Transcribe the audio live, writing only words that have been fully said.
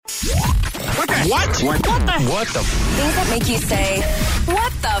What the? Things that make you say,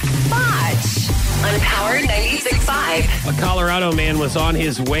 what the fudge? On Power 96.5. A Colorado man was on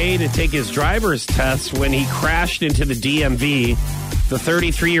his way to take his driver's test when he crashed into the DMV. The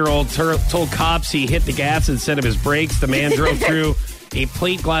 33-year-old told cops he hit the gas instead of his brakes. The man drove through a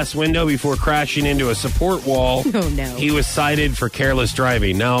plate glass window before crashing into a support wall. Oh, no. He was cited for careless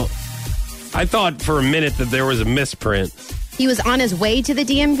driving. Now, I thought for a minute that there was a misprint. He was on his way to the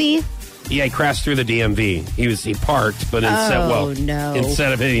DMV? Yeah, he crashed through the DMV. He parked, but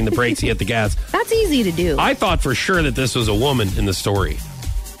instead of hitting the brakes, he hit the gas. That's easy to do. I thought for sure that this was a woman in the story.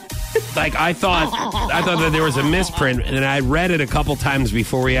 Like, I thought that there was a misprint, and I read it a couple times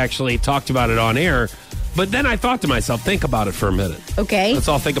before we actually talked about it on air. But then I thought to myself, think about it for a minute. Okay. Let's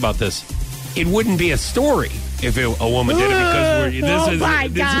all think about this. It wouldn't be a story if a woman did it, because this is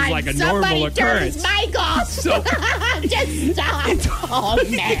like a normal occurrence. Somebody turn his mic off. So, just stop. Oh,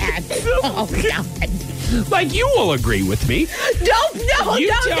 man. Oh, God. Like, you will agree with me. You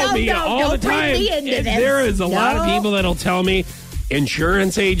tell me all the time. There is a lot of people that'll tell me,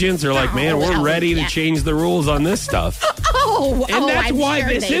 insurance agents are like, man, we're ready to change the rules on this stuff. And that's why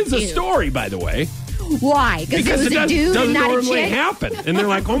this is a story, by the way. Why? Because it doesn't not normally happen. And they're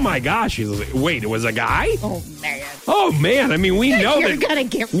like, oh my gosh. He's like, wait, it was a guy? Oh, man. Oh, man. I mean, we know You're that. going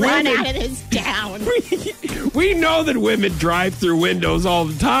to get run out of this town. We know that women drive through windows all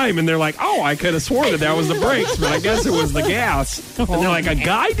the time. And they're like, oh, I could have sworn that was the brakes, but I guess it was the gas. And they're like, a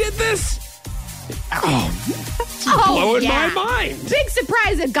guy did this? It's blowing my mind. Big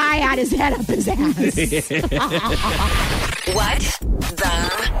surprise, a guy had his head up his ass. What the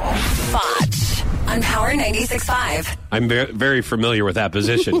fudge? On Power 96.5. I'm very familiar with that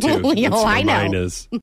position, too. I know. Mine is.